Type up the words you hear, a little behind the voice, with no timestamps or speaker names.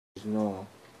There's no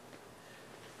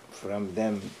from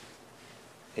them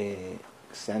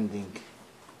sending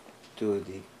to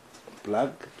the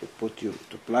plug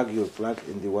to plug your plug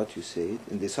in the what you say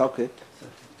in the socket.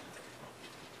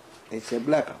 It's a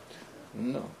blackout.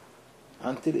 No,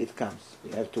 until it comes,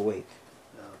 you have to wait.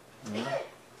 No? You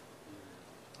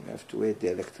have to wait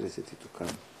the electricity to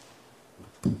come.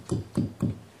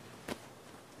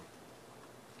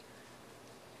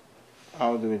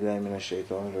 أعوذ بالله من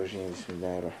الشيطان الرجيم بسم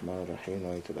الله الرحمن الرحيم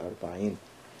نويت الأربعين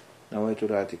نويت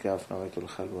الاعتكاف نويت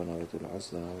الخلوة نويت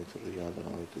العزلة نويت الرياضة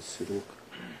نويت السلوك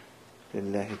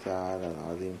لله تعالى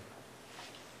العظيم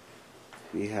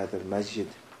في هذا المسجد.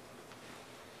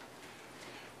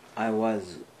 I was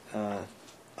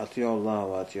أطيعوا الله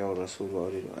وأطيعوا الرسول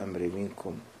وأولي الأمر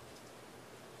منكم.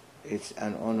 It's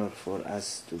an honor for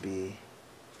us to be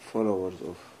followers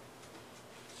of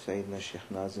Sayyidina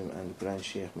Shaykh Nazim and Grand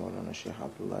Shaykh Maulana Shaykh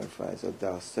Abdullah Faiz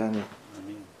al-Daghestani,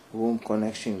 whom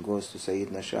connection goes to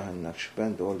Sayyidina Shah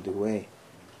Naqshband all the way,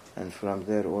 and from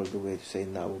there all the way to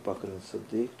Sayyidina Abu Bakr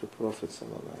al-Siddiq, to Prophet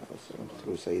sallallahu alaihi wasallam,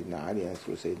 through Sayyidina Ali and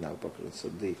through Sayyidina Abu Bakr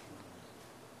al-Siddiq.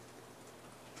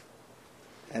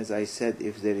 As I said,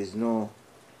 if there is no,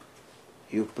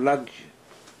 you plug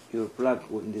your plug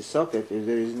in the socket, if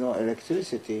there is no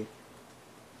electricity,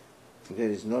 there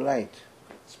is no light,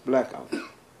 it's blackout.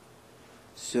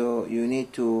 So you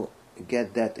need to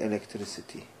get that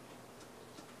electricity.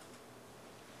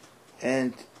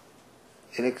 And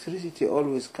electricity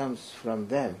always comes from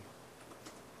them.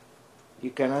 You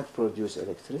cannot produce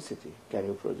electricity. Can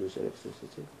you produce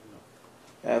electricity? No.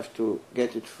 You have to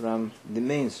get it from the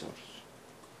main source.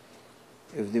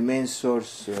 If the main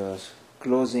source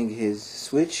closing his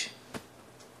switch,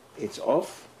 it's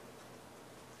off,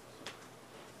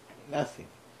 nothing.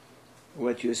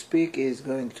 What you speak is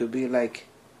going to be like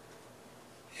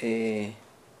a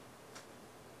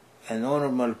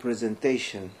normal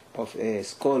presentation of a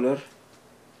scholar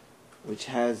which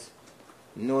has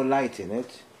no light in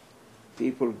it.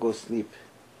 People go sleep,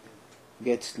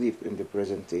 get sleep in the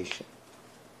presentation.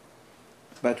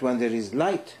 But when there is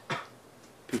light,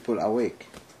 people awake.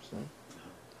 So,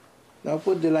 now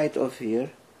put the light off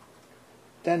here,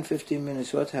 10-15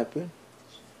 minutes, what happened?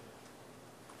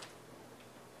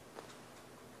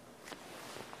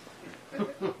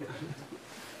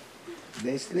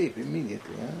 They sleep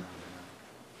immediately. Huh?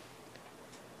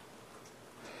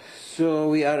 So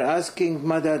we are asking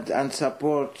madad and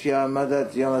support. Ya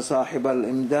madad, ya sahib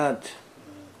al-imdad.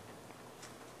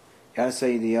 Ya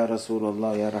Sayyidi, ya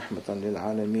Rasulullah, ya rahmatan lil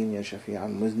alameen, ya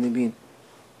shafi'an muznibin.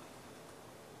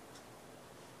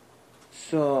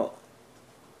 So,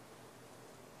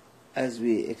 as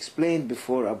we explained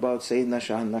before about Sayyidina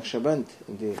Shah Naqshband,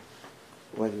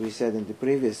 what we said in the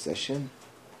previous session,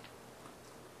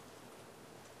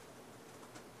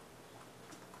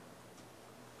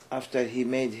 after he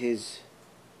made his,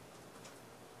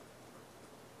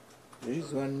 there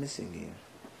is one missing here.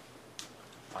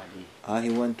 He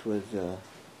went with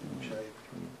Shaykh.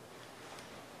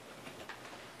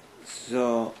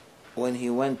 So when he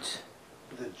went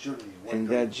in That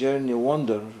that journey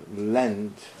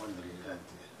wonderland,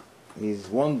 he's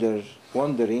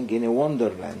wandering in a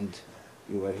wonderland.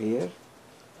 You were here?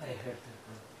 I heard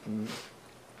it.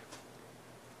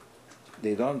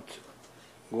 They don't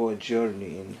go a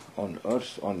journey on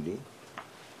earth only.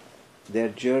 Their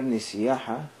journey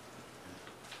siyaha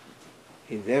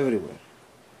is everywhere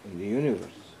in the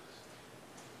universe,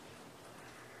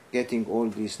 getting all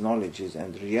these knowledges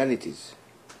and realities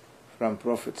from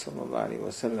Prophet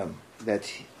ﷺ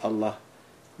that Allah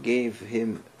gave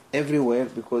him everywhere,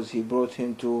 because he brought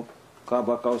him to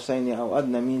Qaba Qawsaini aw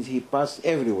Adna, means he passed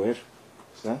everywhere.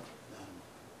 So,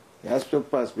 he has to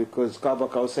pass, because Qaba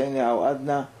Qawsaini aw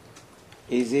Adna,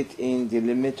 is it in the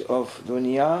limit of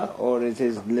dunya or it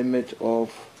is limit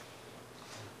of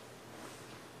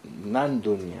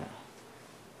non-dunya?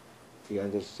 You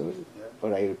understood? Yeah.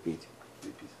 Or I repeat?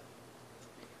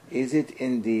 Is it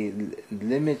in the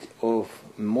limit of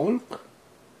mulk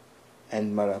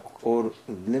and malakut, or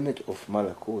limit of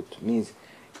malakut? Means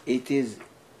it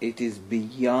is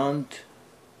beyond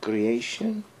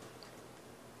creation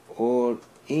or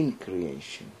in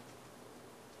creation?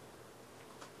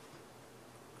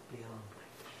 Beyond.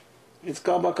 It's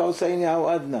Qaba Qawsaini aw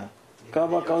Adna.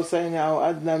 Qaba Qawsaini aw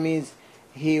Adna means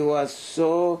he was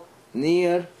so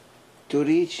near to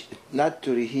reach, not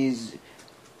to reach, he's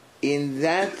in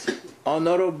that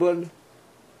honorable,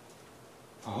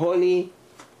 holy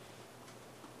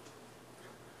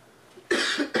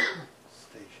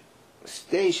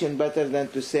station, better than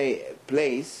to say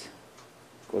place,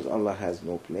 because Allah has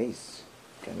no place,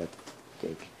 cannot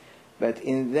take. But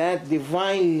in that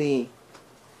divinely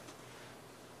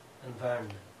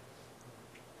environment.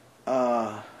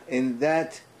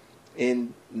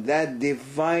 in that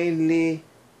divinely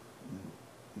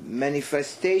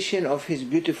manifestation of His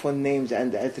beautiful names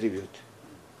and attribute.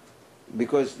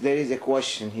 Because there is a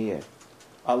question here.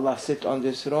 Allah sit on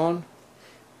the throne.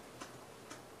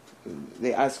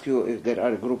 They ask you, if there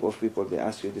are a group of people, they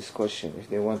ask you this question if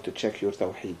they want to check your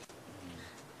tawheed.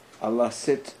 Allah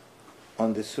sit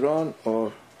on the throne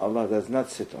or Allah does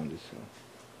not sit on the throne?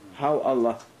 How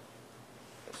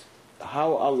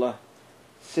Allah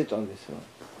sit on the throne?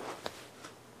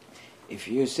 If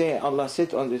you say Allah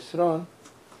sit on the throne,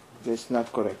 that's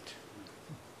not correct.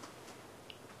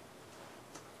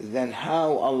 Then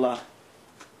how Allah,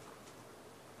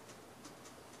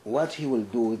 what He will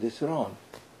do with the throne?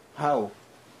 How?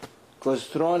 Because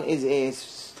throne is a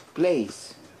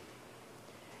place.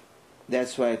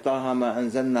 That's why طه ما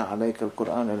أنزلنا عليك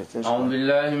القرآن لتشقى. أعوذ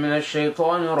بالله من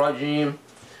الشيطان الرجيم.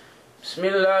 بسم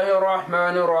الله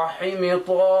الرحمن الرحيم.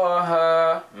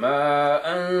 طه ما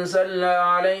أنزلنا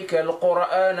عليك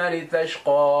القرآن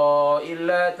لتشقى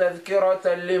إلا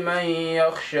تذكرة لمن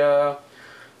يخشى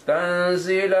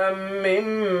تنزيلا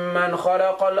ممن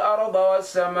خلق الأرض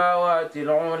والسماوات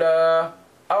العلى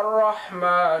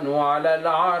الرحمن على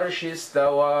العرش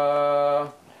استوى.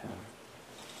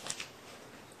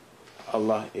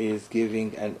 Allah is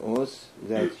giving an oath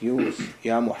that you,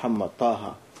 Ya Muhammad,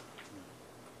 Taha,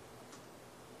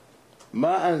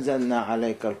 ما أنزلنا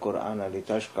عليك القرآن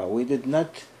لتشقى. We did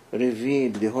not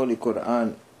reveal the Holy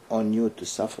Quran on you to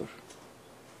suffer,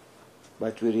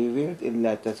 but we revealed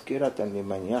إلا تذكرة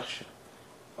لمن يخشى,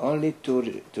 only to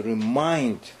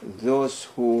remind those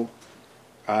who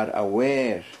are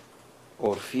aware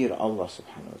or fear Allah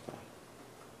subhanahu wa ta'ala.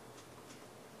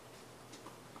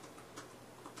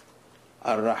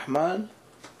 الرحمن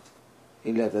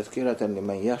إلا تذكرة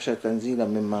لمن يخشى تنزيلا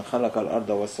ممن خلق الأرض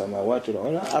والسماوات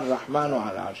العلى الرحمن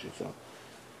على العرش استوى.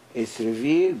 It's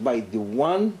revealed by the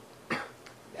one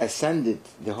ascended,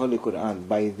 the Holy Quran,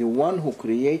 by the one who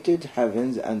created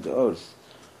heavens and earth.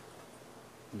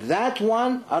 That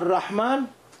one, Ar-Rahman,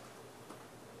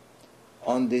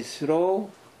 on the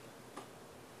throne,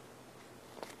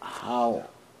 how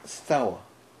stawa,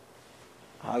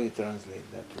 how you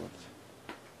translate that word?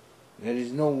 There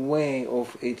is no way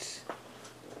of its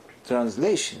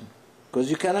translation,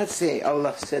 because you cannot say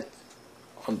Allah sat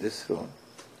on the throne.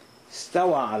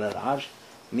 Stawa ala al-arsh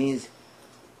means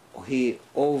He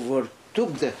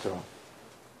overtook the throne.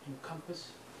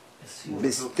 Encompass?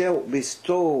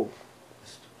 Bestow.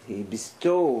 He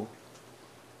bestowed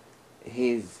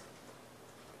His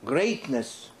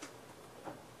greatness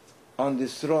on the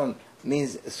throne,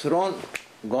 means throne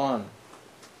gone.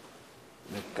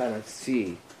 You cannot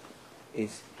see.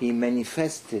 He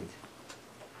manifested.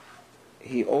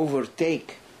 He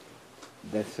overtake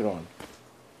the throne.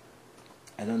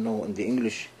 I don't know in the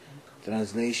English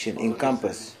translation,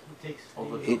 encompass.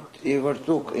 It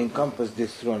overtook, encompassed the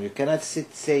throne. You cannot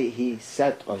say He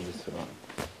sat on the throne.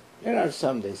 There are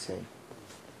some they say.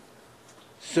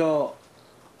 So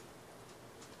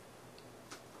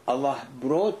Allah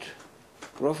brought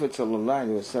Prophet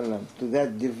ﷺ to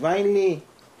that divinely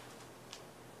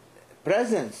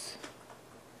presence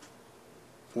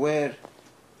where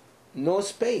no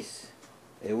space.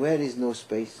 Where is no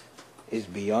space? Is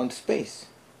beyond space.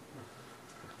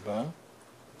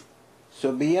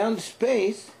 So beyond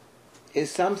space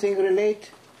is something related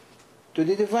to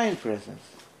the divine presence.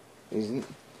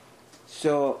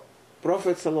 So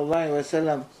Prophet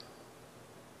ﷺ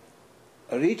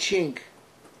reaching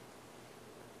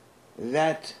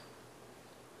that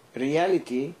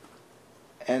reality,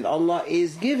 and Allah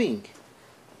is giving.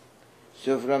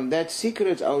 So from that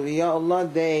secret,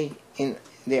 awliyaullah,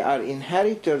 they are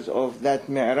inheritors of that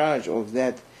mi'raj, of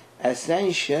that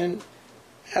ascension,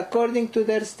 according to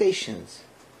their stations.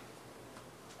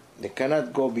 They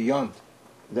cannot go beyond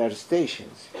their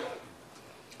stations.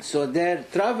 So their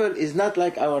travel is not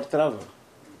like our travel.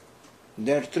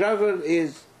 Their travel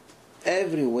is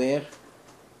everywhere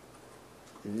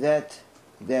that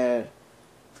their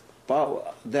power,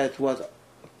 that what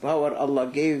power Allah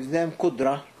gave them,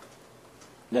 qudra,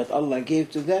 that Allah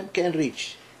gave to them, can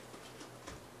reach.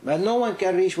 But no one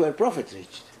can reach where Prophet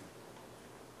reached.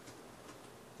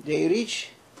 They reach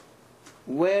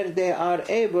where they are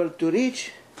able to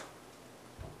reach,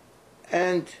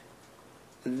 and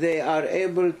they are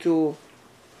able to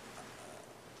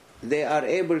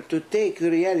take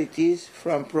realities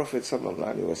from Prophet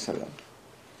sallallahu alaihi wasallam.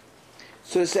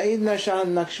 So Sayyidina Shah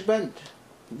Naqshband,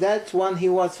 that one, he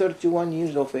was 31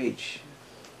 years of age.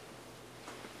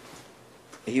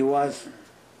 He was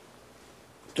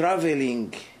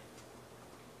traveling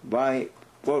by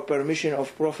for permission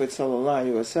of Prophet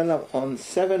ﷺ on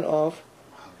 7 of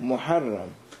Muharram.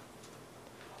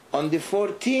 On the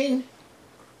 14th,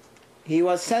 he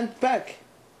was sent back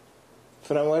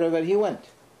from wherever he went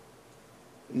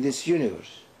in this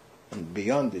universe and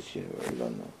beyond this universe, I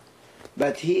don't know.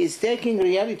 But he is taking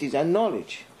realities and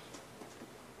knowledge.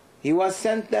 He was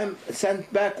sent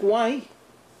back. Why?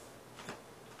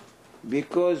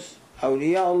 Because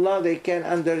awliya Allah, they can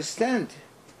understand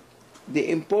the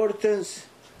importance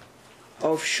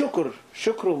of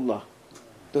shukrullah,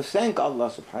 to thank Allah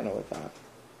subhanahu wa ta'ala.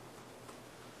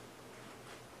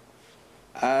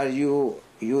 Are you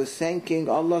thanking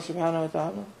Allah subhanahu wa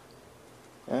ta'ala?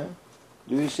 Huh?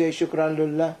 Do you say shukran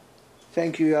lillah?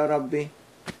 Thank you ya Rabbi?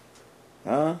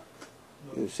 Huh?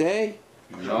 You say?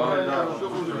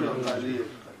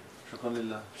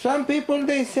 Some people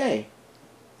they say.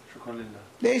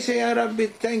 They say ya Rabbi,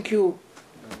 thank you.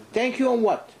 Thank you on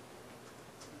what?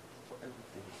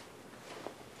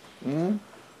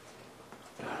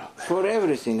 For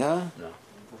everything, huh? No.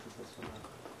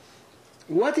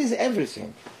 What is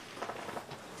everything?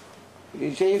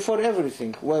 You say for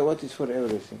everything. Why? What is for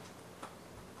everything?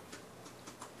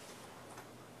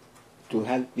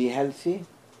 To be healthy?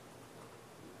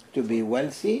 To be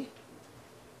wealthy?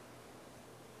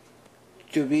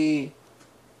 To be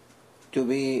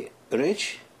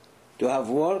rich? To have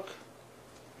work?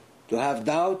 To have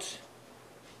doubts?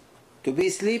 To be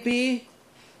sleepy?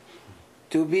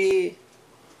 To be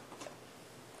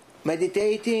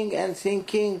meditating and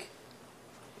thinking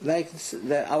like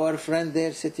our friend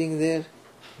there sitting there?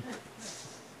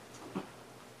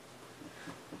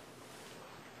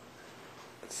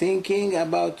 Thinking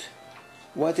about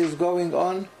what is going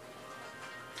on?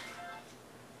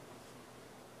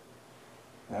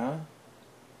 Huh?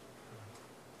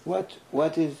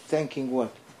 What is thinking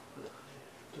what?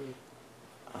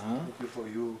 For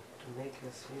you. To make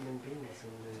us human beings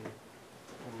and the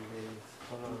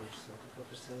followers of the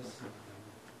Prophet sallallahu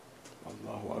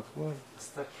Allahu Akbar.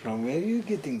 alaihi From where are you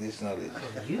getting this knowledge?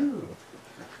 wasallam. You.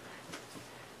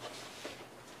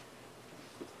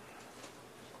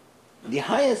 The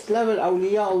highest level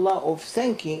awliya Allah of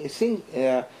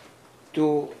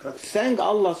to thank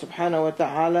Allah subhanahu wa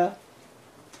ta'ala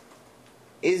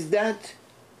is that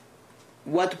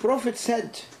what Prophet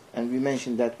said, and we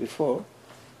mentioned that before,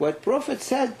 what Prophet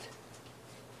said,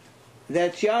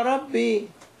 that Ya Rabbi,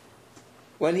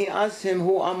 when he asked him,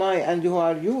 who am I and who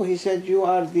are you? He said, you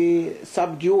are the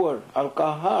subduer,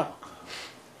 al-qahar,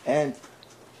 and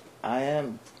I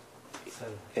am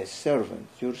a servant,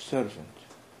 your servant.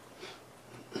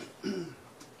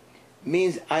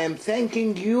 Means I am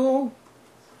thanking you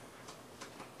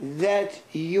that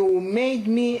you made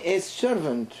me a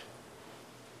servant.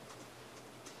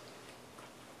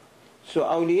 So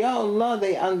awliya Allah,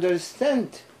 they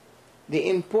understand the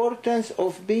importance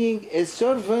of being a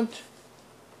servant,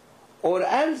 or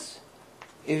else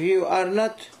if you are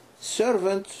not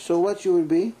servant, so what you will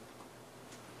be?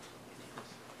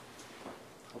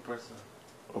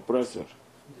 Oppressor.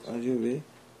 What you will be?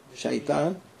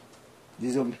 Shaitan.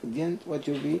 Disobedient. What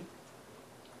you will be?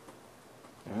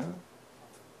 Huh?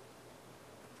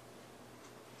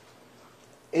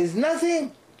 Is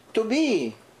nothing to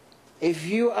be. If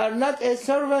you are not a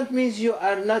servant, means you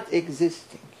are not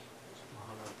existing.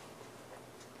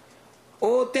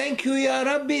 Oh, thank you, Ya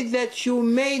Rabbi, that you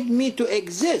made me to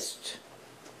exist.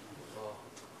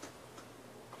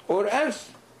 Or else,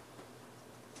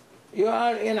 you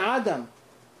are in Adam.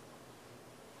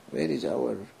 Where is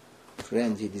our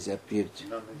friend? He disappeared.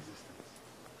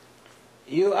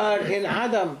 You are in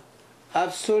Adam,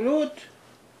 absolute,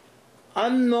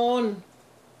 unknown,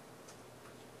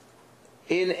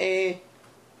 in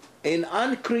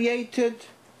uncreated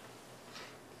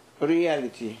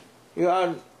reality. You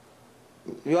are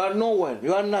nowhere.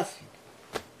 You are nothing.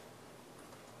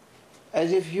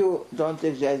 As if you don't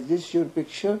exist. This is your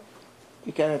picture.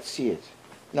 You cannot see it.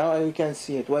 Now you can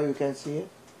see it. Why you can see it?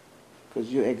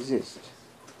 Because you exist.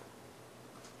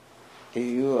 If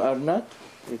you are not,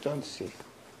 you don't see.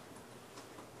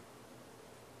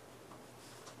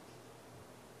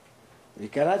 We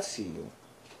cannot see you.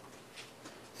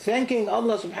 Thanking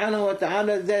Allah subhanahu wa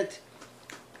ta'ala that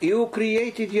you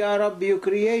created, Ya Rabbi, you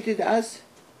created us.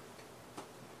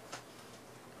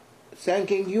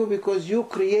 Thanking you because you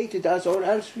created us, or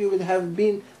else we would have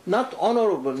been not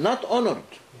honorable, not honored.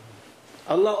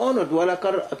 Allah honored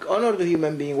the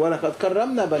human being. وَلَقَدْ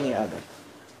كَرَّمْنَا بَنِي آدَمَ.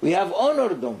 We have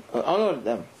honored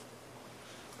them.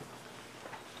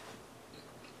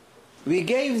 We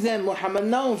gave them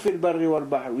وَحَمَلْنَاهُمْ فِي الْبَرِّ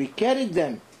وَالْبَحْرِ. We carried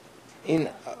them in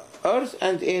earth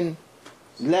and in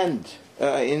land,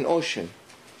 in ocean.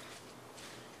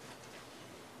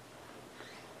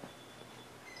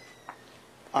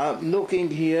 I'm looking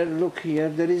here, look here,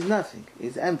 there is nothing.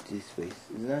 It's empty space,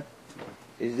 is that?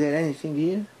 Is there anything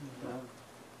here?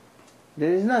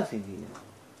 There is nothing here.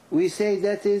 We say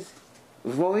that is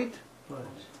void.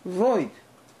 Void.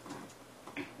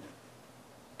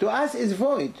 To us is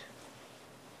void.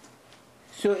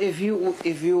 So if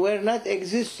you were not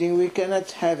existing, we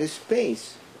cannot have a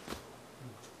space.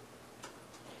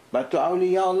 But to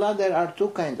awliyaullah there are two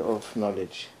kinds of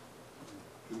knowledge.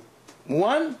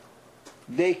 One,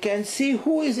 they can see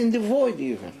who is in the void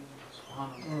even.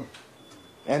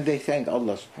 And they thank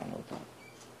Allah subhanahu wa ta'ala.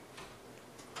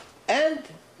 And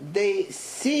they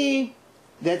see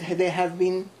that they have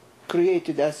been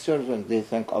created as servants. They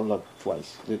thank Allah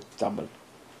twice, double.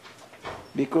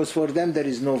 Because for them there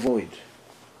is no void.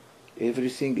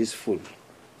 Everything is full.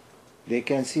 They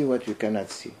can see what you cannot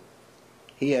see.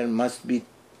 Here must be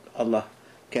Allah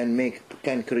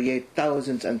can create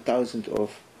thousands and thousands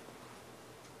of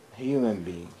human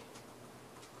beings.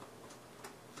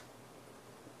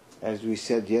 As we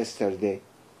said yesterday,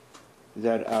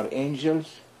 there are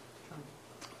angels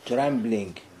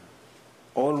trembling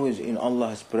always in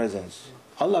Allah's presence.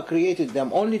 Allah created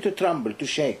them only to tremble, to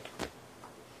shake.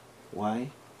 Why?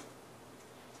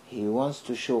 He wants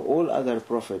to show all other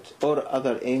prophets or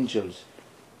other angels,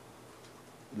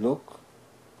 look,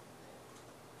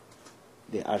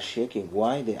 they are shaking.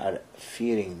 Why? They are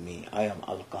fearing me. I am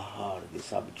Al-Qahar, the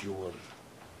subduer.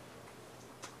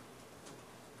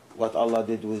 What Allah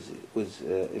did with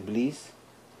Iblis,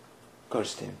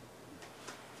 cursed him.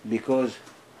 Because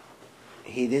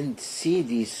he didn't see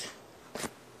this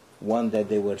one that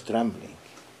they were trembling.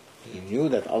 He knew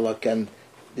that Allah can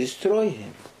destroy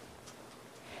him.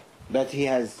 But he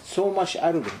has so much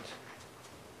arrogance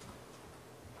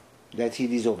that he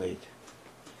disobeyed.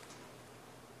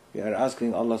 We are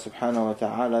asking Allah subhanahu wa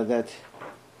ta'ala that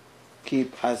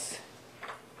keep us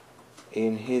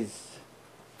in His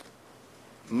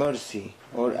mercy,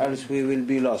 or else we will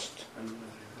be lost.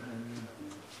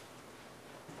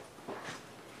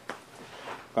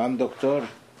 Come, doctor.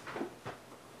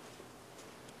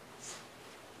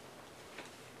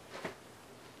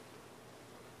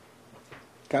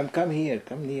 Come here,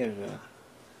 come near.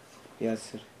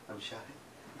 Yes, sir. I'm shy.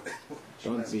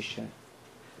 Don't be shy.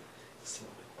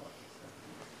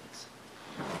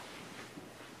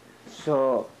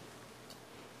 So,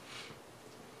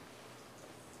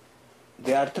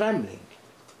 they are trembling.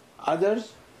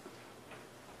 Others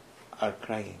are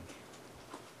crying.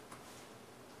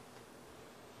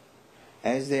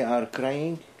 As they are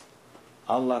crying,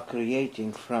 Allah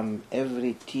creating from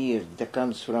every tear that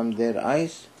comes from their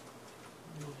eyes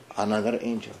another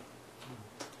angel.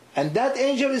 And that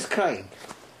angel is crying.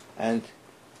 And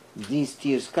these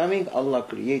tears coming, Allah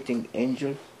creating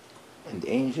angels and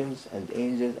angels and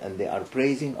angels, and they are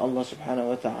praising Allah subhanahu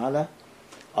wa ta'ala.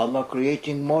 Allah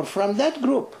creating more from that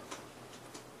group.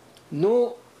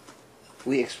 No,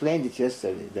 we explained it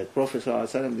yesterday, that Prophet sallallahu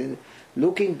alaihi wasallam didn't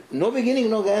looking, no beginning,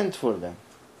 no end for them.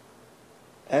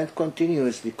 And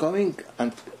continuously coming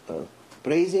and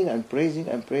praising and praising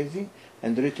and praising,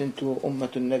 and written to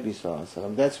Ummatul Nabi sallallahu alaihi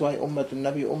wasallam. That's why Ummatul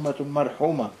Nabi Ummatul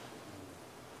Marhuma.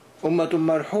 Ummatul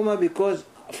Marhuma, because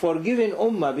forgiven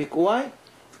Ummah. Why?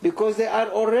 Because they are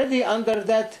already under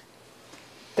that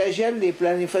tajalli,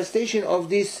 manifestation of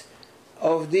these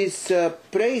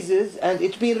praises, and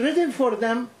it's been written for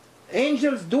them.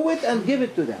 Angels do it and give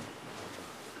it to them.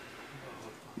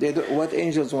 What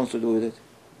angels want to do with it?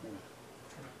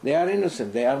 They are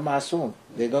innocent, they are ma'soom,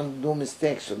 they don't do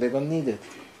mistakes, so they don't need it.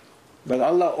 But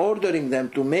Allah ordering them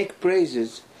to make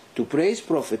praises, to praise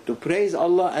Prophet, to praise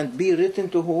Allah, and be written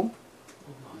to whom?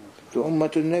 To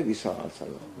Ummatul Nabi sallallahu alaihi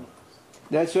wasallam.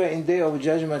 That's why in Day of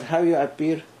Judgment, how you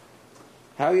appear,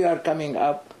 how you are coming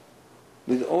up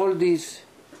with all these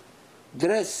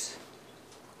dress,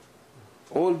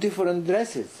 all different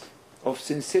dresses of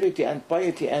sincerity and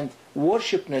piety and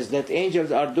worshipness that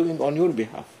angels are doing on your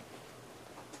behalf.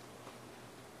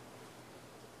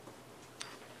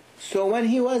 So when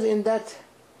he was in that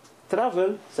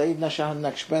travel, Sayyidina Shah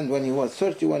Naqshband, when he was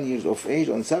 31 years of age,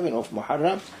 on 7 of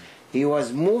Muharram, he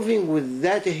was moving with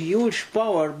that huge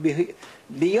power,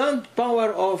 beyond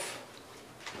power of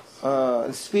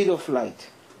speed of light.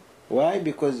 Why?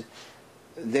 Because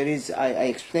there is, I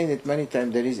explained it many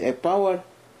times, there is a power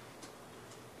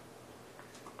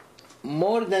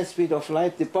more than speed of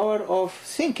light, the power of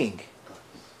thinking,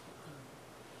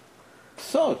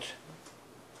 thought.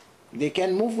 They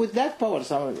can move with that power,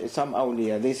 some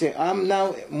awliya. They say, I'm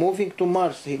now moving to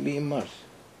Mars, he'll be in Mars.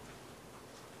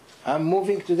 I'm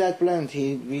moving to that planet,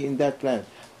 he'll be in that planet.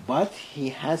 But he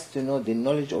has to know the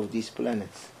knowledge of these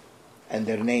planets and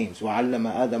their names.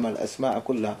 وَعَلَّمَ آدَمَ الْأَسْمَاءَ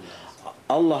كُلَّهَا.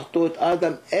 Allah taught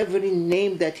Adam every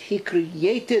name that He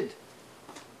created.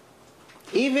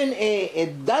 Even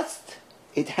a dust,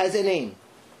 it has a name.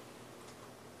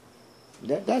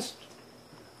 That dust,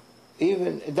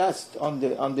 even dust on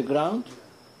the ground,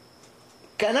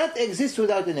 cannot exist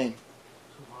without a name.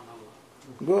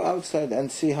 Go outside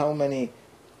and see how many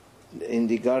in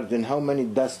the garden, how many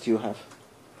dust you have.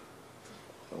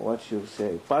 What you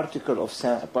say, particle of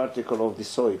sand, particle of the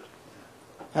soil.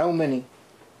 How many?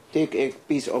 Take a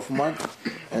piece of mud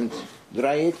and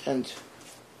dry it and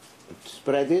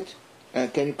spread it.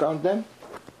 And can you count them?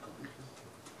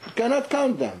 You cannot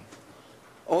count them.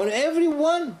 On every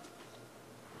one,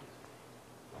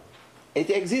 it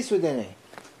exists with a name.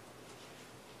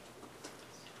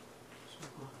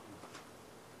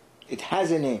 It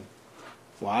has a name.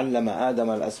 وَعَلَّمَ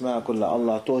آدَمَ الْأَسْمَاءَ كُلَّ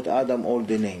Allah taught Adam all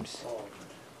the names.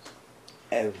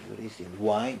 Everything.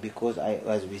 Why? Because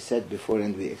as we said before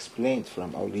and we explained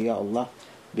from Awliya Allah,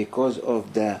 because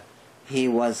of he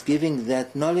was giving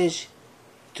that knowledge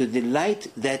to the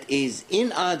light that is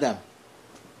in Adam.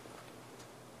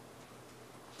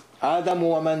 Adam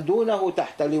وَمَنْ دُونَهُ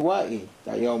تَحْتَ لِوَائِي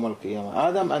يَوْمَ الْقِيَامَةِ.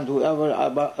 Adam and whoever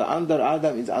under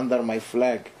Adam is under my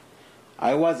flag.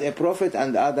 I was a prophet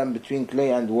and Adam between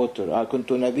clay and water. كُنْتُ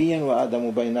نَبِيًّا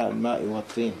وَآدَمُ بَيْنَ الْمَاءِ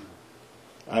وَالطِّينِ.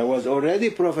 I was already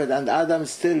prophet and Adam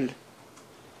still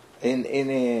in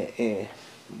a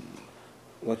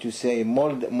what you say,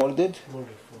 molded?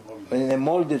 In a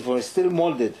molded for still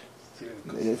molded.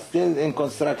 Still in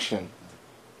construction.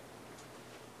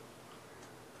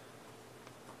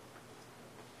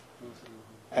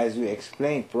 As we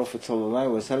explained, Prophet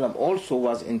ﷺ also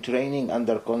was in training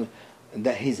under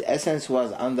that his essence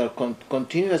was under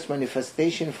continuous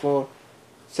manifestation for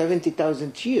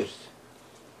 70,000 years.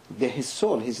 His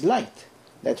soul, his light.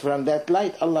 That from that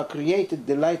light Allah created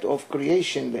the light of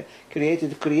creation,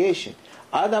 created creation.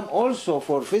 Adam also,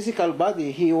 for physical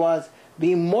body, he was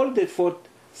being molded for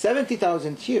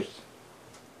 70,000 years.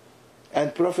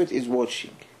 And Prophet is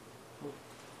watching.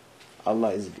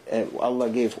 Allah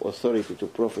gave authority to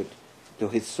Prophet, to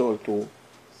his soul to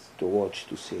watch,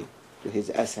 to see, to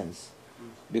his essence.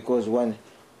 Because when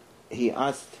he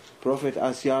asked, Prophet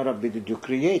asked, Ya Rabbi, did you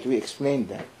create? We explained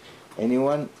that.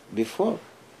 Anyone before?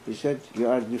 He said, you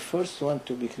are the first one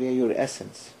to be created, your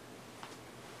essence.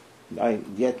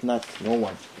 Yet not, no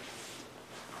one.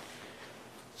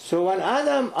 So when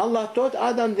Allah taught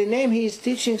Adam the name, he is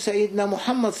teaching Sayyidina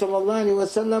Muhammad sallallahu alaihi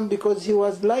wasallam because he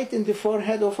was light in the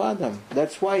forehead of Adam.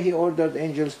 That's why he ordered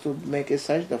angels to make a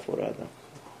sajda for Adam.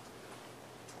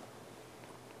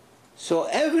 So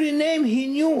every name he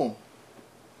knew.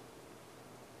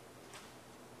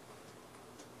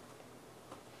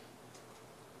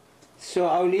 So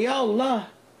awliya Allah,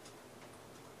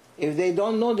 if they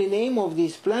don't know the name of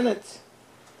these planets,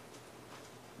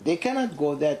 they cannot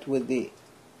go that with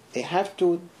they have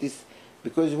to,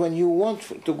 because when you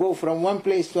want to go from one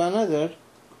place to another,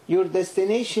 your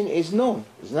destination is known,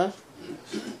 is not?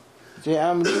 Say,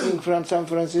 I'm leaving from San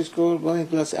Francisco, going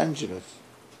to Los Angeles.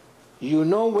 You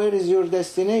know where is your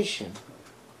destination.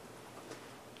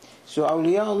 So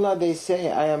awliya Allah, they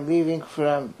say, I am leaving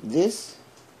from this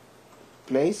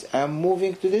place, I am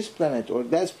moving to this planet or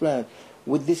that planet.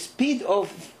 With the speed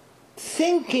of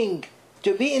thinking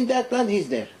to be in that planet, he's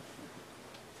there.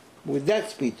 With that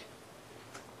speed.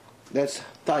 That's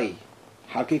Tai,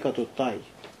 Haqiqatul Tai.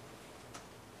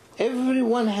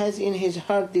 Everyone has in his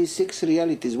heart these 6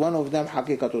 realities. One of them,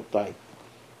 Haqiqatul Tai.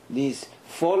 These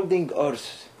folding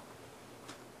earth.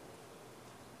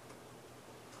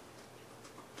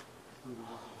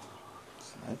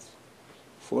 That's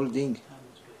folding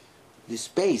the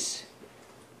space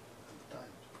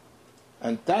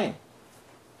and time.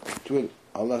 It will.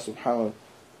 Allah subhanahu wa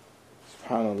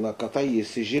ta'ala كطي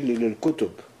السجل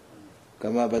للكتب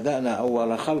كما بدأنا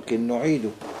أول خلق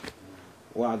نعيده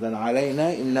وعدا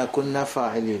علينا إنا كنا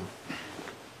فاعلين.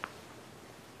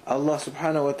 Allah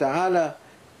subhanahu wa ta'ala,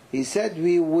 he said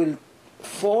we will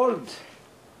fold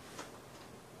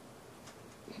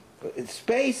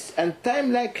space and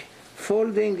time like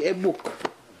folding a book.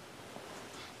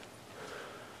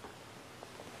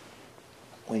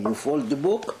 When you fold the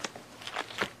book,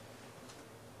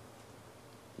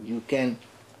 you can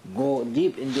go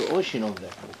deep in the ocean of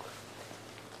that book,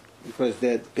 because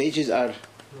the pages are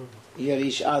near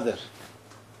each other.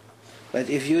 But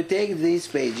if you take these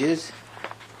pages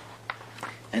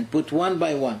and put one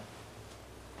by one,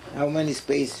 how many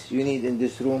space you need in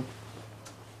this room?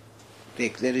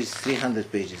 There is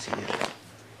 300 pages here.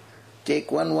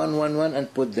 Take one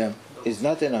and put them. It's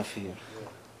not enough here.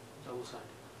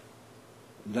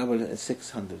 Double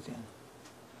 600, yeah.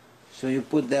 So you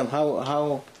put them,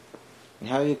 how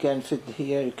How you can fit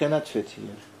here? You cannot fit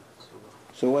here.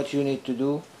 So what you need to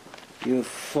do, you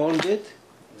fold it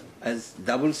as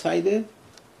double-sided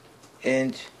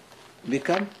and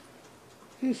become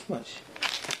this much.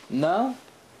 Now,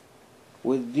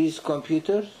 with these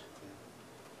computers,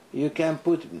 you can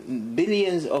put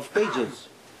billions of pages.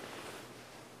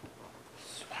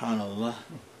 Subhanallah.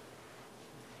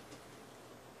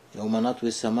 يوم نطوي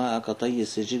السماء كطي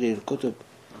السجل الكتب.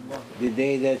 The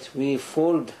day that we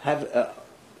fold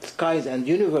skies and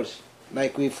universe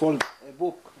like we fold a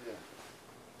book.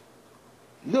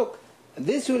 Look,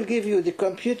 this will give you, the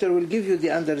computer will give you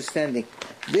the understanding.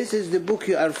 This is the book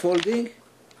you are folding,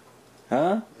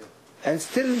 and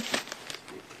still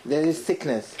there is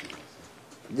thickness.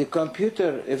 The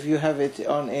computer, if you have it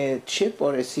on a chip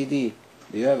or a CD,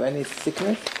 do you have any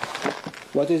thickness?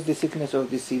 What is the thickness of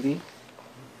the CD?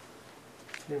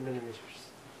 3 millimeters.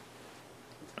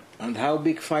 And how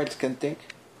big files can take?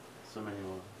 So many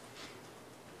more.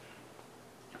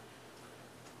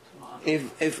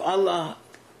 If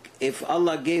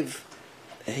Allah gave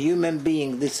a human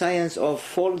being the science of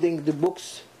folding the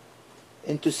books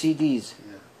into CDs,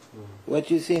 what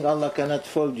do you think? Allah cannot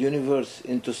fold universe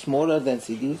into smaller than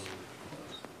CDs?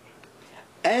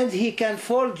 And He can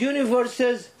fold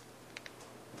universes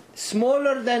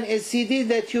smaller than a CD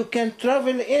that you can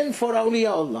travel in for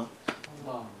awliya Allah.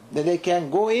 That they can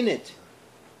go in it.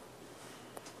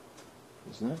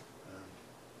 Isn't it?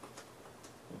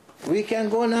 We can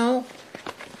go now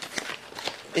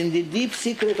in the deep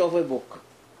secret of a book.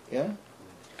 Yeah?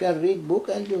 You can read book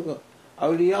and you go.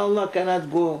 Awliya Allah cannot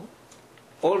go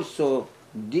also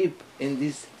deep in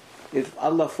this. If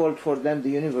Allah fold for them the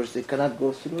universe, they cannot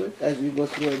go through it as we go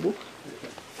through a book.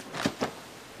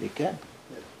 They can.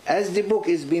 As the book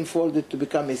is being folded to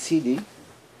become a CD,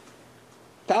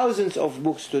 thousands of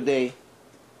books today,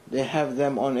 they have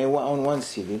them on one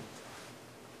CD.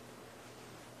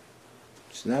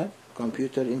 It's not?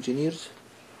 Computer engineers?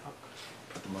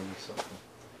 Put them on your cell phone.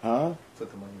 Huh? Put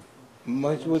them on your phone.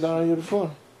 Might put on your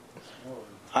phone.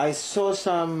 I saw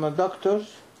some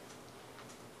doctors.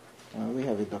 We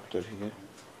have a doctor here.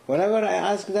 Whenever I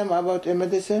ask them about a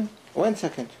medicine, 1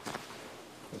 second.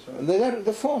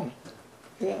 The phone.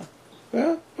 Yeah.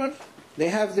 But they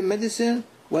have the medicine,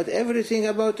 everything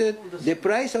about it, the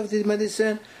price of the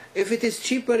medicine, if it is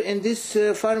cheaper in this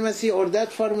pharmacy or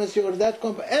that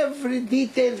company, every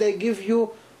detail they give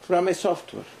you from a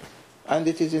software. And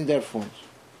it is in their phones.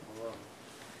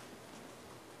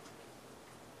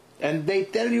 And they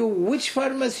tell you which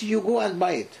pharmacy you go and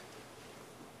buy it.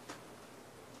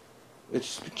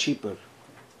 It's cheaper.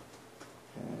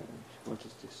 What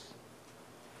is this?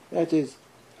 That is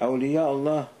awliya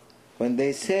Allah. When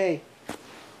they say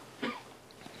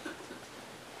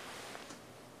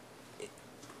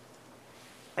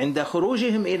عند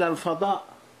خروجهم إلى الفضاء,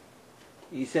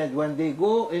 he said when they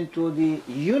go into the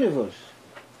universe,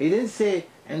 he didn't say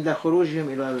عند خروجهم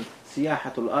إلى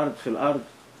سياحة الأرض في الأرض,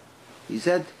 he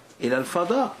said إلى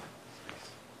الفضاء,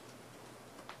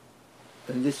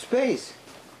 in the space.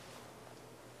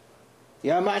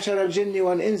 يا معشر الجن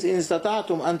والإنس إن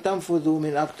استطعتم أن تنفذوا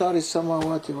من أقطار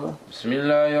السماوات والأرض. بسم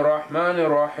الله الرحمن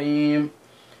الرحيم.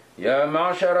 يا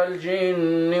معشر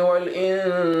الجن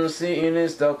والإنس إن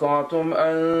استطعتم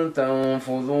أن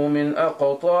تنفذوا من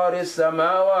أقطار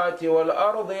السماوات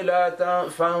والأرض لا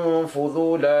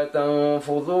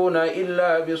تنفذون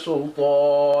إلا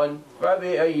بسلطان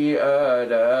فبأي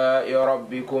آلاء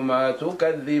ربكما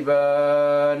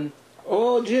تكذبان.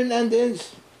 Oh, jinn and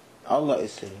ins, Allah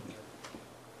is saying,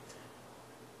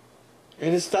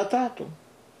 إن استطعتم,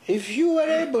 if you were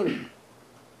able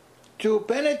to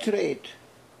penetrate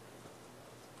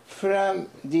from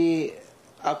the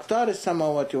أقطار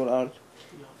السماوات والأرض,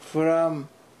 from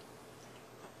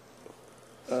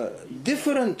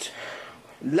different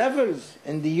levels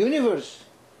in the universe,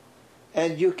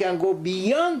 and you can go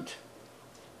beyond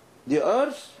the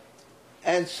earth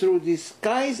and through the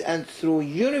skies and through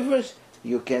universe,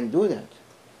 you can do that.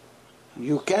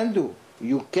 You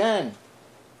can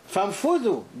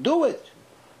فانفذوا, do it.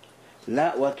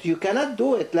 لا, what you cannot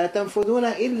do it, لا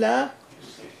تنفذون إلا,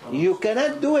 you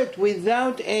cannot do it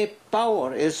without a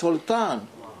power, a sultan.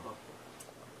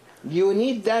 You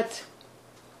need that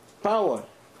power,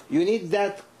 you need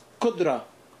that qudra.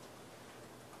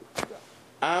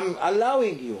 I'm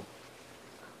allowing you,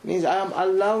 means I'm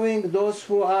allowing those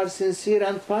who are sincere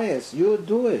and pious. You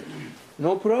do it,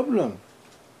 no problem,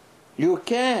 you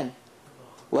can.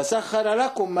 وَسَخَّرَ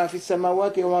لَكُمْ مَا فِي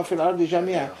السَّمَاوَاتِ وَمَا فِي الْأَرْضِ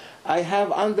جَمِيعًا. I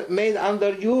have made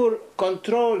under your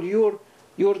control,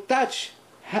 your touch,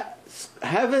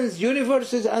 heavens,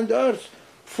 universes and earth.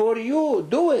 For you,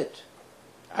 do it.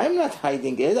 I'm not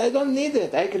hiding it. I don't need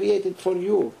it. I created it for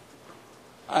you.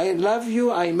 I love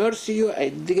you. I mercy you. I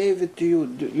gave it to you.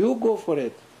 You go for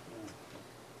it.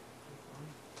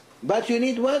 But you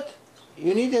need what?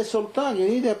 You need a sultan. You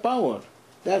need a power.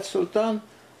 That sultan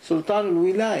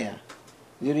al-wilaya,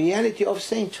 the reality of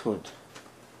sainthood,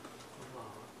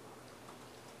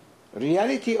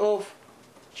 reality of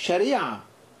sharia.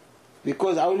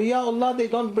 Because awliya Allah, they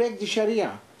don't break the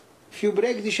sharia. If you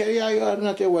break the sharia, you are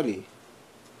not a wali.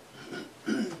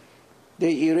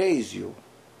 They erase you.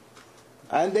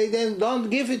 And they then don't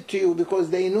give it to you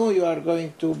because they know you are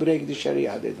going to break the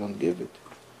sharia. They don't give it.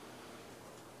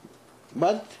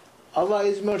 But Allah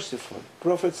is merciful.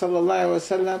 Prophet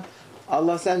ﷺ,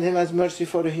 Allah sent him as mercy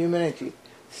for humanity.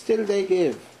 Still they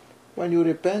give. When you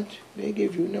repent, they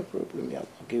give you, no problem. Allah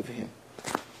give him.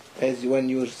 As when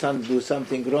your son do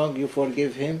something wrong, you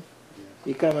forgive him.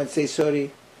 He come and say,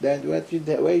 sorry, Dad, what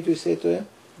did you say to him?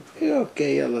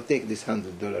 Okay, Allah, take this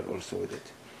 $100 also with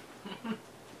it.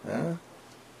 Huh?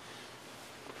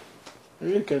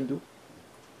 You can do.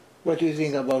 What do you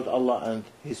think about Allah and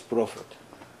His Prophet?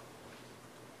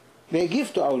 They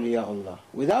give to awliya Allah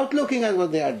without looking at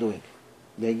what they are doing.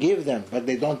 They give them, but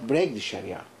they don't break the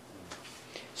sharia.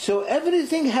 So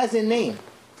everything has a name.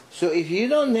 So if you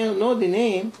don't know the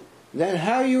name, then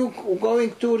how are you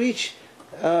going to reach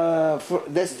your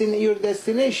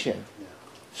destination?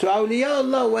 So awliya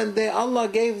Allah, when Allah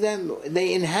gave them,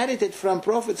 they inherited from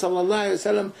Prophet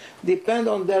ﷺ, depend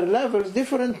on their levels,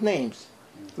 different names.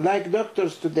 Like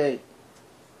doctors today,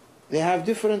 they have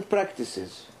different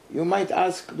practices. You might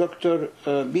ask Dr.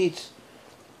 Beats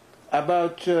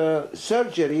about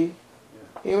surgery.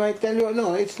 He might tell you,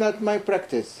 no, it's not my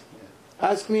practice.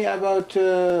 Ask me about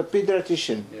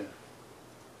pediatrician.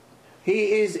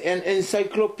 He is an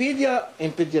encyclopedia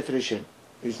in pediatrician.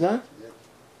 Is not?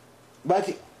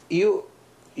 But you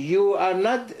are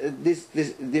not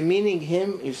demeaning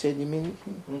him. You say demeaning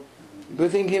him?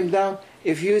 Putting him down.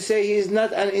 If you say he is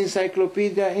not an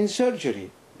encyclopedia in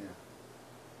surgery.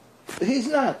 He's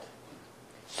not.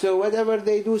 So whatever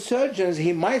they do, surgeons,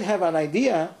 he might have an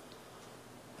idea.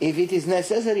 If it is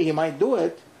necessary, he might do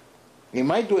it. He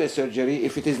might do a surgery.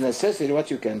 If it is necessary,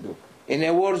 what you can do? In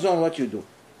a war zone, what you do?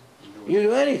 You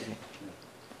do anything.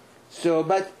 So,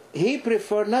 but he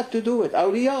preferred not to do it.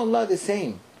 Awliya Allah the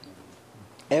same.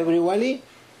 Every wali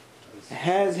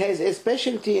has a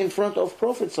specialty in front of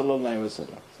Prophet ﷺ.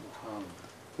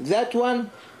 That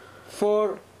one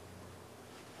for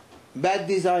bad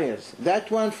desires,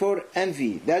 that one for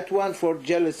envy, that one for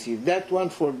jealousy, that one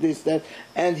for this, that,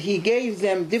 and he gave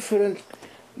them different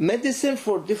medicine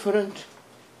for different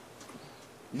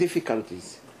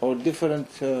difficulties or different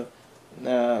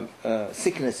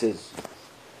sicknesses,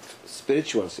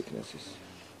 spiritual sicknesses.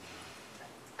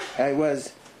 I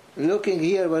was looking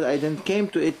here, but I didn't came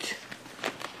to it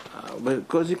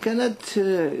because you cannot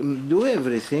do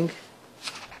everything.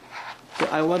 So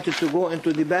I wanted to go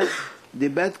into the bad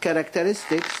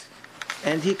characteristics,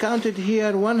 and he counted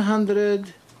here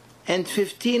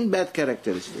 115 bad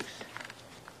characteristics.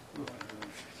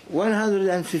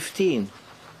 115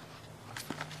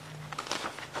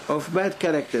 of bad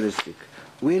characteristics.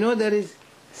 We know there is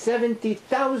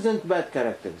 70,000 bad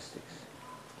characteristics.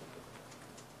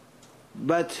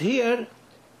 But here,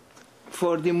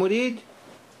 for the murid,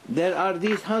 there are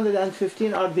these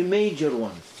 115 are the major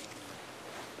ones.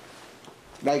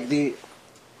 Like the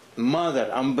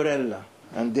mother, umbrella,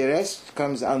 and the rest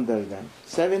comes under them.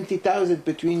 70,000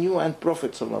 between you and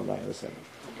Prophet ﷺ.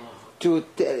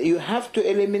 You have to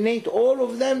eliminate all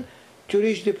of them to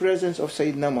reach the presence of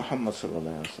Sayyidina Muhammad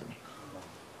ﷺ.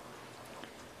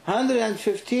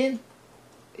 115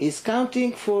 is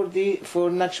counting for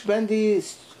Naqshbandi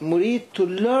murid to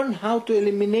learn how to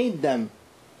eliminate them.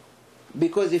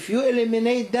 Because if you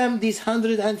eliminate them, these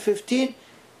 115,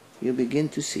 you begin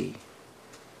to see.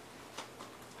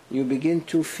 You begin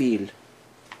to feel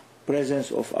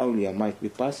presence of awliya. Might be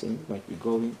passing, might be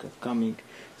going, coming,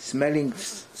 smelling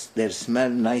their smell,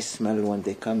 nice smell when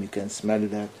they come, you can smell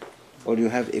that. Or you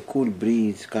have a cool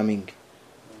breeze coming.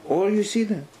 Or you see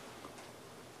them.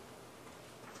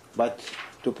 But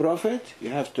to Prophet, you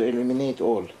have to eliminate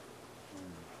all.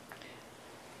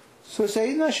 So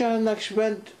Sayyidina Shah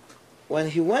Naqshband, when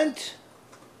he went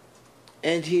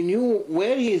and he knew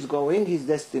where he is going, his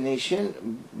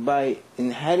destination, by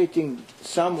inheriting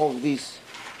some of these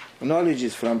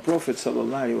knowledges from Prophet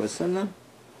ﷺ,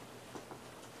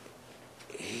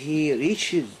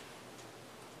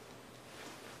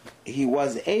 he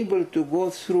was able to go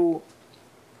through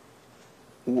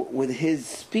with his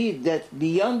speed that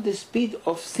beyond the speed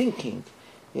of thinking.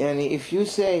 And if you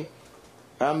say,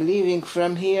 I'm leaving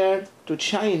from here to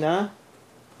China,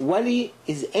 wali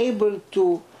is able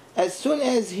to, as soon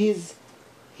as he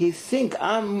think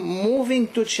I'm moving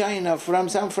to China from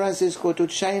San Francisco to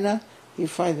China, he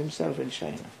finds himself in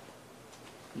China.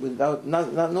 Without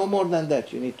no more than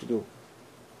that you need to do.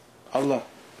 Allah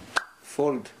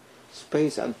fold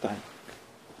space and time.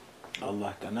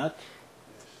 Allah cannot.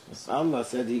 Allah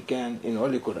said He can in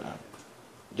Holy Quran.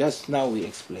 Just now we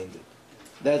explained it.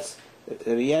 That's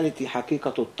reality,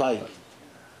 haqiqatul tayyib.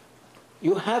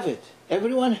 You have it.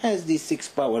 Everyone has these 6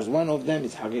 powers. One of them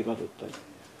is haqiqatul tayyib.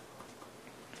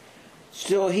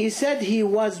 So he said he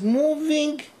was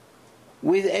moving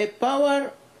with a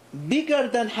power bigger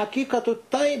than haqiqatul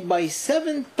tayyib by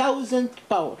 7,000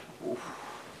 power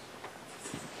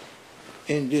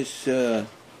in this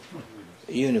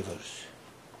universe.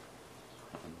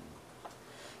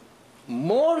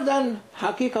 More than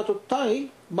haqiqatul tayyib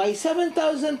by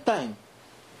 7,000 times.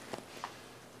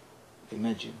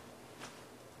 Imagine.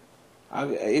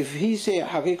 If he say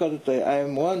haqiqatul tayyib, I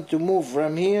want to move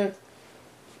from here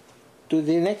to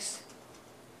the next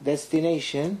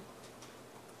destination,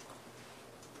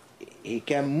 he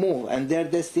can move, and their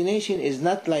destination is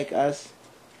not like us.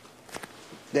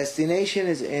 Destination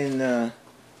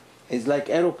is like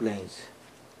aeroplanes.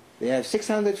 They have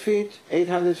 600 feet,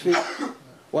 800 feet,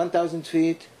 1,000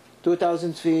 feet,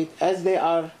 2,000 feet. As they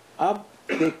are up,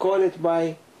 they call it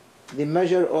by the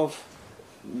measure of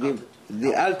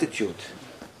the altitude.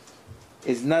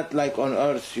 It's not like on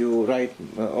Earth you write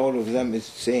all of them is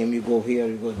same. You go here,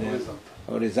 you go there,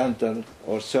 horizontal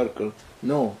or circle.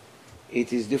 No,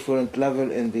 it is different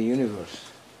level in the universe.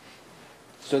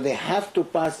 So they have to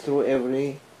pass through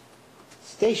every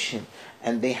station,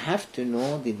 and they have to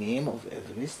know the name of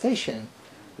every station.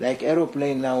 Like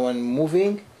aeroplane now when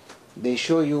moving, they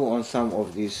show you on some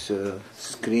of these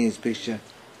screens picture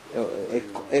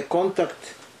a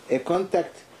contact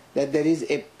that there is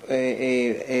a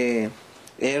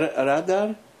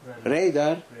radar,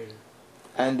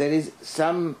 and there is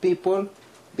some people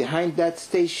behind that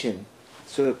station,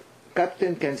 so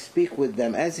captain can speak with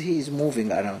them as he is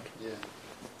moving around.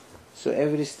 So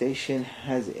every station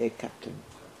has a captain.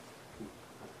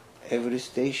 Every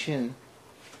station,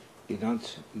 you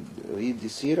don't read the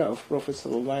seerah of Prophet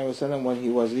ﷺ when he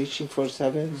was reaching first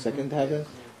heaven, second heaven,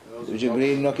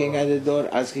 Jibreel knocking at the door,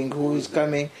 asking who is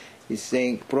coming. He's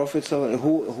saying, Prophet ﷺ,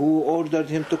 who ordered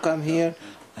him to come here?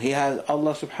 He has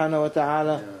Allah subhanahu wa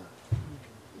ta'ala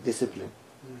discipline.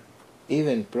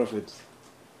 Even Prophet,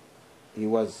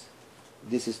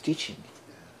 this is teaching.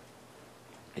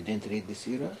 I didn't read the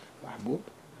seerah, Mahbub.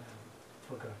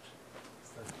 Forgot.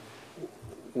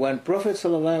 When Prophet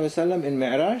ﷺ in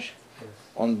Mi'raj,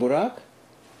 on Burak,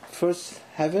 first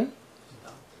heaven,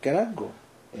 cannot go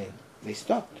in. They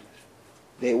stopped.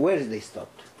 Where they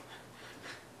stopped?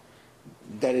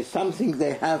 There is something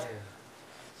they have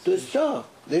to stop.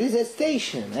 There is a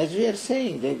station, as we are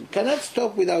saying. They cannot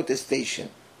stop without a station.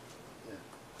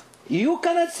 You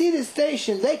cannot see the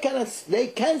station. They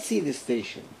can see the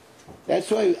station.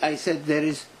 That's why I said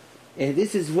this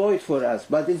is void for us,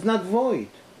 but it's not void.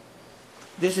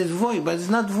 This is void, but it's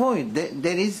not void.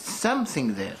 There is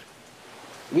something there.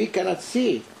 We cannot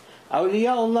see it.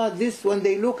 Awliyaullah, this, when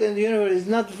they look in the universe, is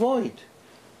not void.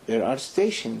 There are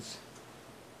stations.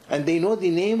 And they know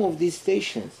the name of these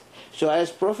stations. So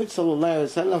as Prophet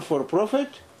ﷺ, for Prophet,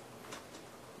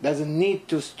 doesn't need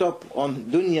to stop on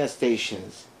dunya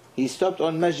stations. He stopped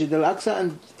on Masjid al-Aqsa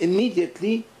and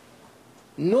immediately,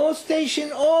 no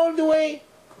station all the way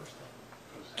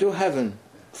to heaven,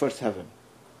 first heaven.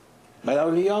 But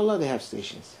awliyaullah, they have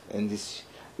stations. And this,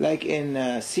 like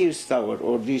in Sears Tower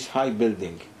or this high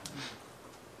building.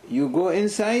 You go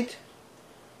inside,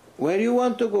 where you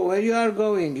want to go, where you are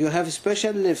going, you have a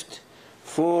special lift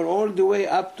for all the way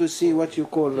up to see what you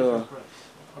call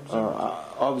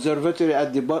observatory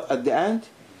at the end.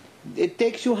 It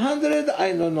takes you 100,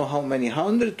 I don't know how many,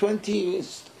 120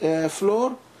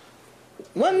 floor.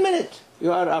 1 minute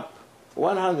you are up,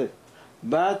 100.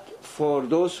 But for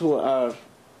those who are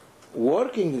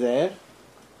working there,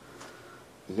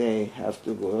 they have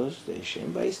to go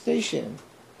station by station.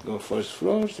 Go first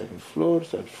floor, second floor,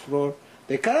 third floor.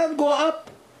 They cannot go up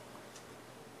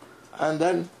and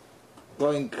then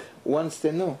going one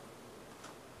step. No.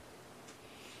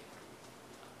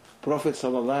 Prophet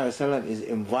ﷺ is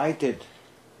invited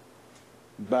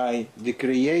by the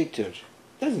Creator.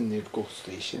 Doesn't need go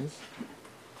stations.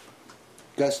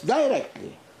 Just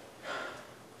directly.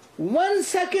 1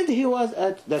 second he was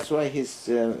at. That's why his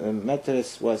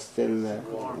mattress was still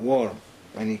warm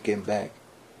when he came back.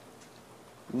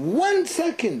 1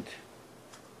 second.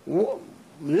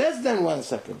 Less than 1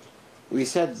 second. We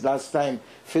said last time,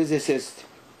 physicists,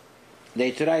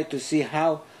 they try to see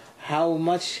how how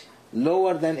much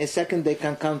lower than a second they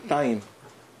can count time.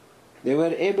 They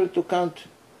were able to count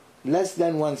less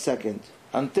than 1 second.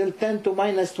 Until 10 to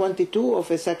minus 22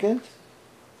 of a second,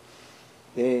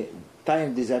 the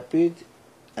time disappeared,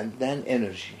 and then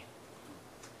energy.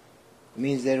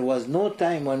 Means there was no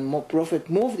time when Prophet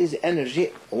moved, his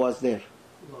energy was there.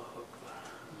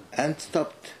 And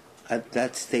stopped at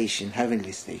that station,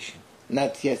 heavenly station.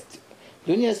 Not yet.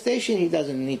 Dunya station, he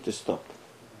doesn't need to stop.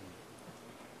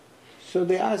 So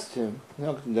they asked him,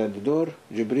 knocked on the door,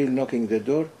 Jibreel knocking the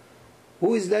door.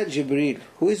 Who is that Jibreel?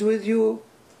 Who is with you?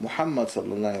 Muhammad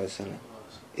sallallahu alaihi wasallam.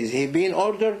 Is he being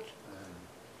ordered?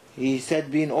 He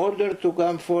said being ordered to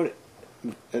come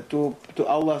to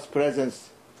Allah's presence.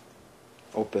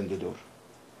 Open the door.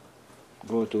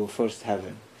 Go to first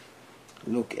heaven.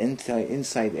 Look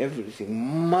inside everything.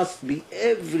 Must be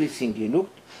everything. He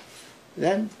looked.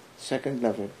 Then second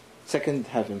level, second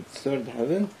heaven, third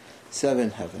heaven,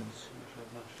 7 heavens.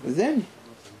 Then,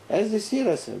 as the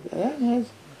seerah said,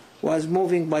 was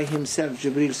moving by himself.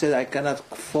 Jibreel said, I cannot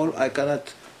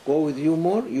go with you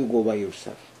more, you go by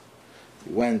yourself.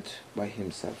 He went by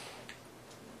himself.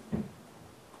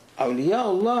 Awliya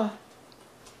Allah,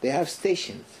 they have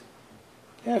stations.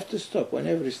 They have to stop on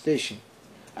every station,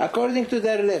 according to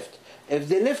their lift. If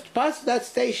the lift passed that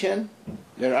station,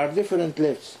 there are different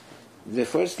lifts. The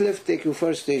first lift take you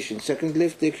first station, second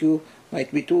lift take you,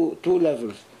 might be two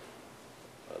levels.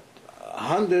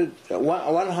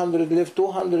 100 lift,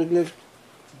 200 lift.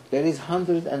 There is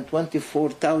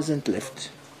 124,000 lifts.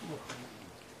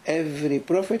 Every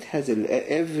prophet has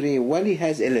every wali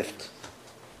has a lift.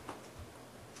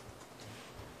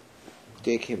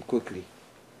 Take him quickly.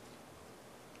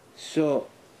 So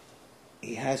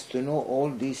he has to know all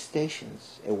these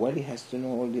stations. A wali has to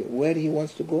know where he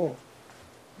wants to go.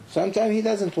 Sometimes he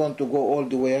doesn't want to go all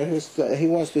the way. He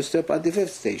wants to stop at the 5th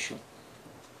station.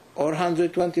 Or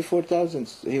 124,000.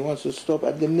 He wants to stop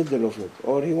at the middle of it.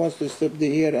 Or he wants to stop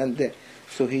here and there.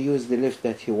 So he used the lift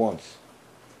that he wants.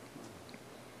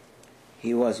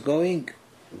 He was going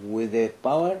with a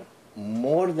power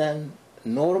more than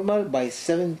normal by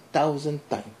 7,000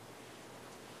 times.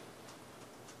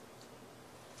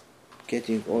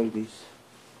 Getting all these.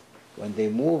 When they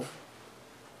move,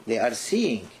 they are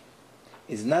seeing.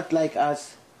 It's not like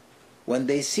us. When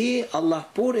they see Allah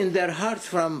pour in their hearts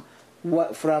from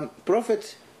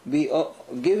prophets, be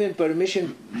given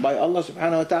permission by Allah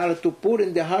subhanahu wa ta'ala to pour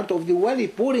in the heart of the wali,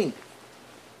 pouring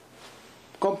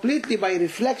completely by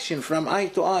reflection from eye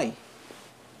to eye.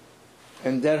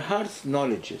 And their hearts'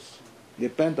 knowledges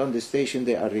depend on the station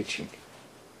they are reaching.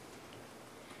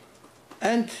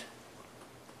 And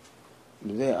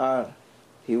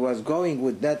he was going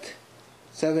with that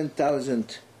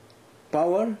 7,000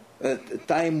 power,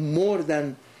 time more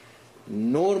than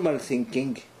normal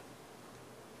thinking.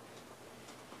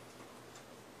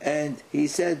 And he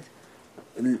said,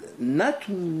 not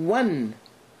one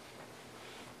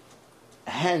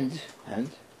handspan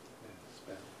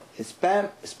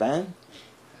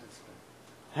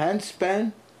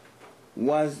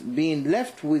was being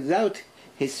left without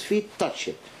his feet touch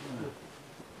it.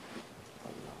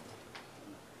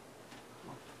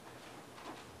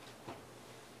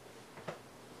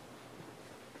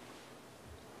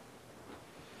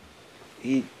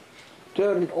 He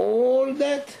turned all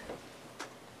that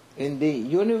in the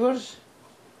universe,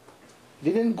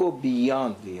 didn't go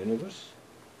beyond the universe.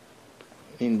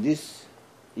 In this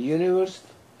universe,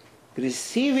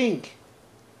 receiving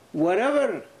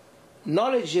whatever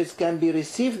knowledges can be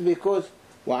received, because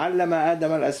وَعَلَّمَ آدَمَ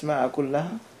الْأَسْمَاءَ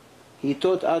كُلَّهَا, he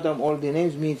taught Adam all the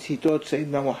names, means he taught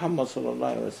Sayyidina Muhammad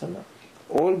sallallahu alaihi wasallam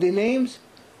all the names,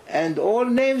 and all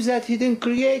names that he didn't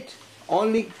create,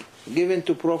 only given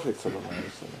to Prophet sallallahu alaihi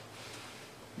wasallam.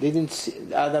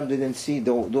 Adam didn't see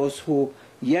those who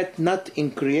yet not in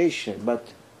creation,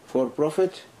 but for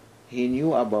Prophet he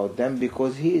knew about them,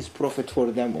 because he is Prophet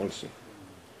for them also.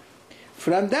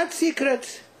 From that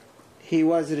secret he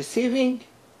was receiving,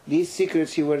 these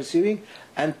secrets he was receiving,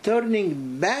 and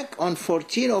turning back on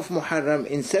 14 of Muharram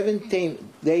in 17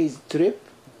 days trip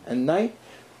and night,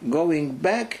 going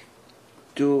back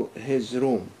to his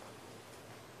room.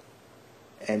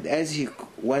 And as he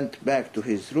went back to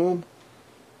his room,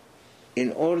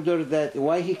 in order that,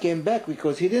 why he came back?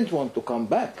 Because he didn't want to come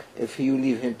back. If you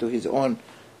leave him to his own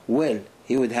will,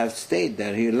 he would have stayed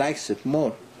there. He likes it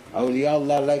more. Awliya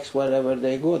Allah likes wherever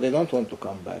they go, they don't want to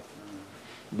come back.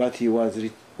 But he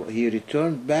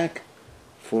returned back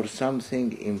for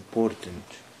something important.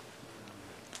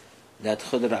 That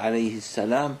Khidr alayhi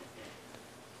salam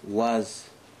was,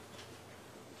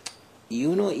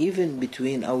 even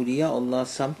between awliya Allah,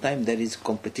 sometimes there is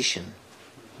competition.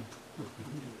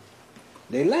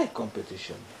 They like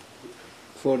competition.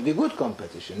 For the good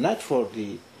competition, not for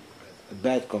the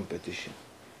bad competition.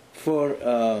 For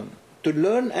to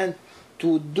learn and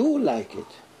to do like it.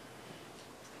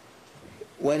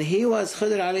 When he was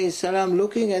Khidr alayhi salam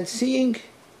looking and seeing,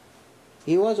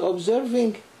 he was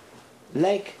observing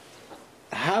like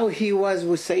how he was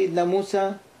with Sayyidina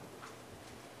Musa.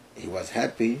 He was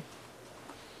happy.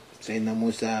 Sayyidina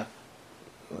Musa,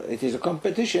 it is a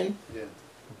competition,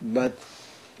 but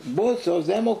both of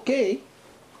them okay.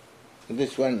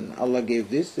 This one, Allah gave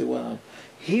this, the one.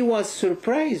 He was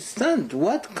surprised, stunned,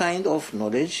 what kind of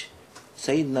knowledge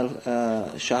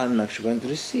Sayyidina Shah Naqshband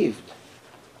received.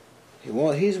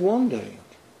 He's wondering.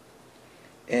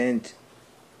 And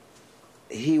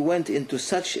he went into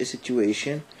such a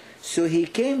situation, so he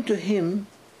came to him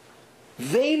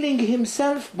veiling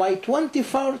himself by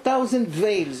 24,000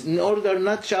 veils in order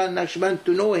not Shah Naqshband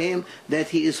to know him that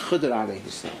he is Khidr alayhi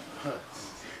salam.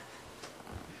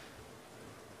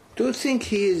 To think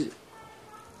he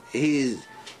is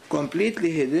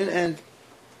completely hidden, and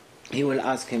he will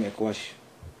ask him a question.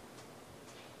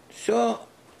 So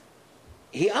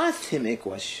he asked him a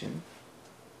question: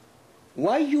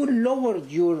 why you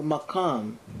lowered your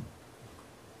maqam?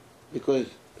 Because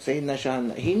Sayyidina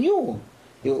Shah, he knew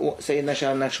Sayyidina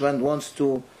Shah Naqshband wants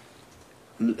to,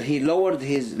 he lowered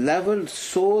his level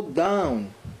so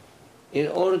down in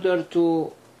order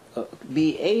to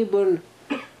be able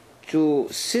to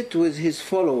sit with his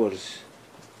followers.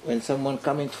 When someone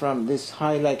coming from this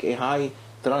high, like a high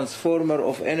transformer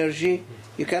of energy,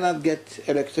 you cannot get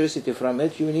electricity from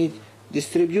it, you need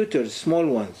distributors, small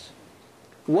ones.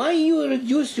 Why you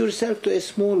reduce yourself to a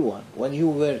small one when you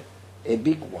were a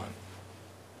big one?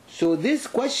 So this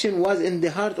question was in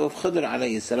the heart of Khidr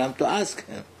alayhi salam to ask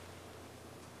him.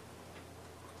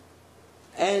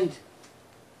 And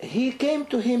he came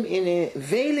to him in a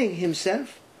veiling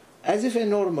himself as if a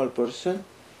normal person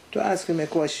to ask him a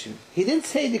question. He didn't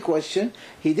say the question.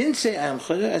 He didn't say, I am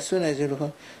Khidr. As soon as he looked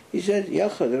at, he said, Ya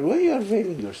Khidr, why you are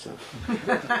veiling yourself?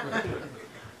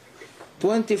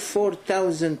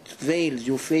 24,000 veils,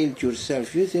 you veiled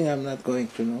yourself. You think I'm not going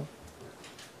to know?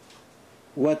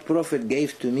 What Prophet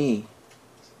gave to me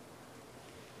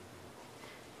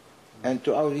and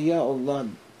to awliyaullah,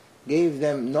 gave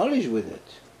them knowledge with it.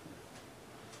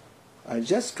 I'm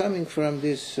just coming from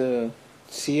this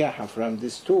siyaha, from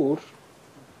this tour,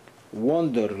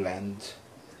 Wonderland,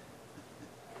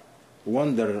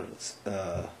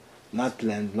 not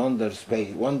land, wonder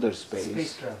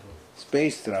space,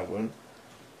 space travel,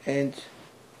 and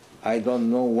I don't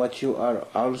know what you are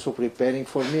also preparing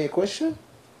for me a question.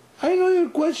 I know your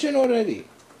question already.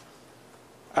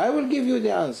 I will give you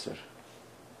the answer,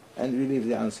 and we leave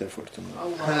the answer for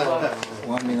tomorrow.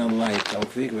 ومن الله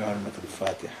التوفيق وحرمة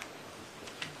الفاتحة.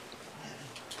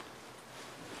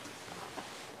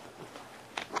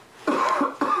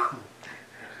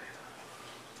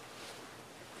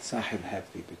 Sahib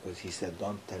happy because he said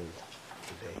don't tell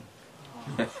today.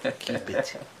 Keep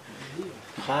it.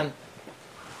 Khan.